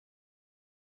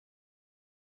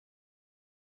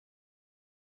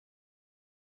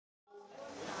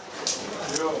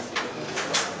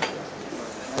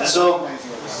So,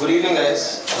 good evening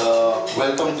guys.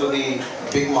 Welcome to the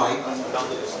Big Mic.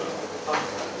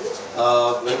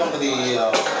 Welcome to the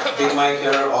Big Mic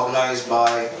here organized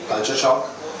by Culture Shock.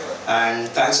 And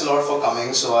thanks a lot for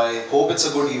coming. So I hope it's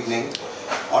a good evening.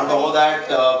 On top of that,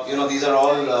 these are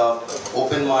all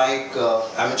open mic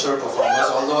amateur performers,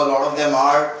 although a lot of them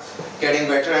are getting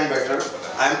better and better.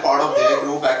 I'm part of their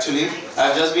group actually.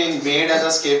 I've just been made as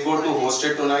a scapegoat to host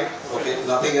it tonight. Okay,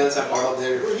 nothing else. I'm part of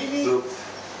their group.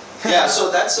 Yeah,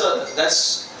 so that's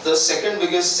the second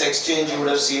biggest sex change you would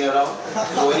have seen around.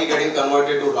 Rohini getting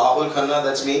converted to Rahul Khanna,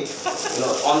 that's me.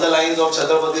 On the lines of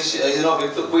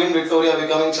Chhatrapati, Queen Victoria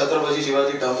becoming Chhatrapati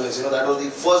Shivaji Terminus. That was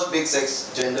the first big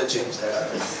sex gender change that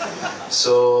happened.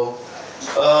 So,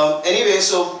 anyway,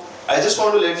 so I just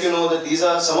want to let you know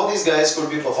that some of these guys could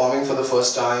be performing for the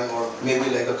first time or maybe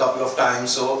like a couple of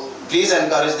times. So please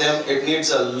encourage them. It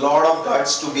needs a lot of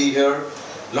guts to be here.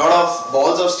 Lot of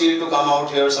balls of steel to come out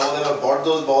here. Some of them have bought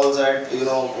those balls at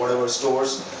whatever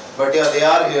stores, but yeah, they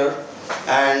are here.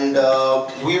 And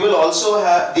we will also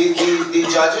have the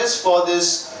judges for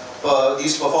these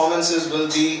performances will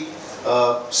be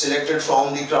selected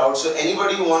from the crowd. So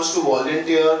anybody who wants to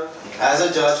volunteer as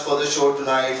a judge for the show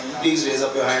tonight, please raise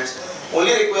up your hands.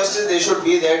 Only request is they should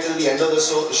be there till the end of the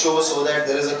show so that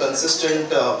there is a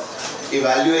consistent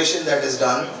evaluation that is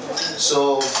done.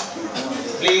 So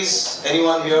please,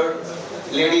 anyone here,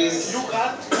 ladies. You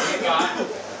can't.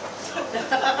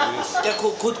 क्या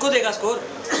खुद को देगा score?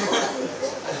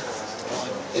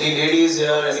 Any ladies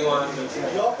here? Anyone?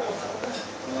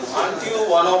 Aren't you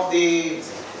one of the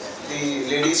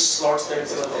ladies slots that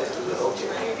you are there? Okay.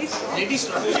 Ladies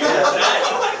slot.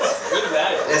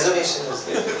 Reservation is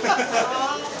there.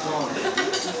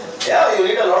 Yeah, you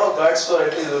need a lot of guts for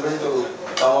at least women to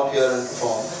come up here and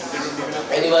perform.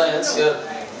 Anyone else here?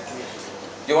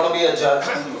 You want to be a judge?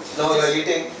 No, you're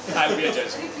eating? I'll be a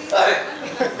judge.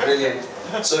 Brilliant.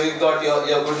 So you've got your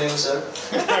good name, sir?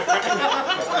 Go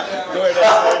ahead.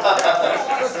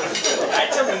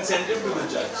 Add some incentive to the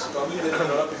judge. Probably there are a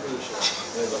lot of people who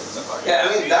should. Yeah, I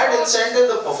mean that incentive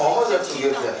the performers have to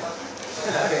give them.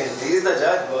 I mean, he is the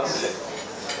judge, boss.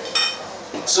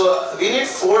 So we need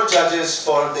 4 judges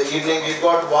for the evening. We've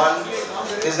got one.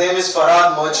 His name is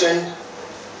Farhad Merchant.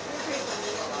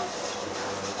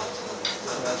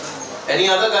 Any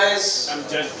other guys? I'm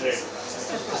Judge Drake.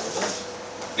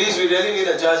 Please, we really need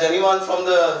a judge. Anyone from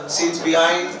the seats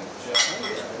behind?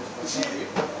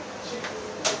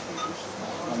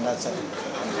 On that side.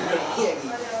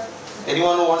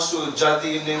 Anyone who wants to judge the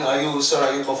evening? Are you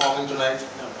performing tonight?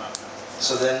 No, no.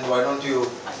 So then why don't you?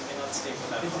 I cannot stay for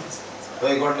that.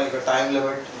 Well, you got like a time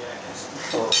limit.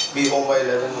 So be home by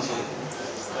 11 or something.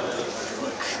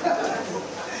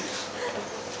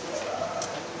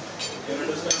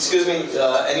 Excuse me,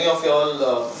 any of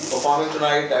y'all performing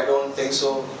tonight? I don't think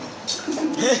so.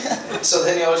 So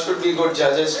then y'all should be good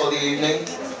judges for the evening.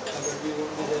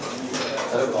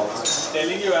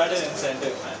 Telling you add an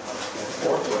incentive, man.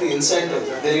 What would the incentive?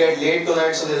 They'll get late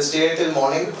tonight, so they'll stay till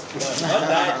morning. Not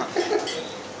that.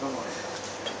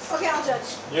 Okay, I'll judge.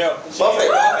 Yeah.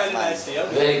 Perfect. Long and a nice tea.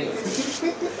 Okay. Very good.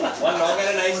 One long and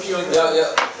a nice tea. Yeah.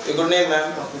 Your good name,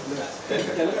 ma'am? Tell me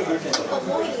a good name.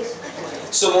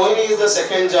 So Mohini is the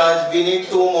second judge. We need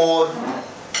 2 more.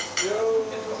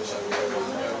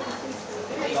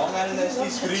 Long and a nice tea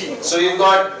is free. So you've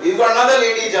got another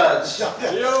lady judge.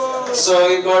 Yo. So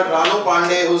you've got Ranu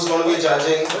Pandey who's going to be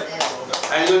judging.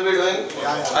 And you'll be doing?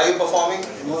 Are you performing?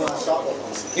 No, stop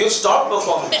performing. You've stopped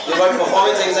performing. You've got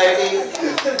performance anxiety.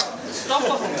 Stop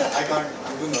performing. I can't.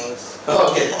 I'm too nervous.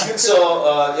 Okay. So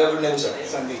your good name, sir?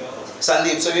 Sandeep.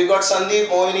 Sandeep. So we've got Sandeep,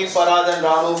 Mohini, Farhad and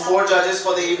Ranu. 4 judges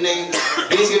for the evening.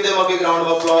 Please give them a big round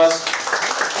of applause.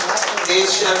 They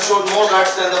have showed more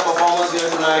guts than the performers here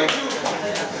tonight.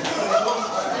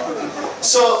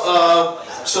 So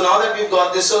now that we've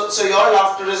got this, so your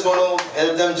laughter is going to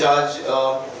help them judge.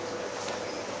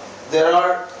 There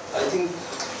are, I think,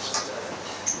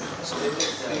 it's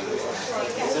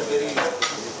a very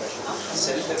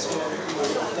self-explanatory.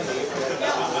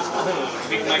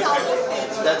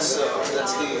 That's the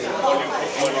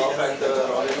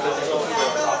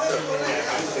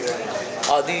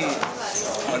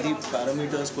Are the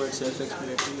parameters quite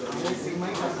self-explanatory, or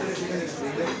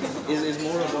is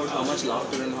more about how much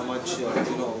laughter and how much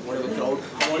whatever crowd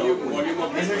Volume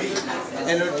of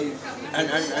energy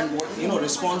and what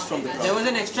response from the crowd. There was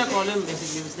an extra column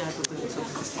basically which they had to put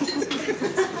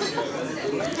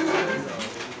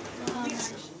in.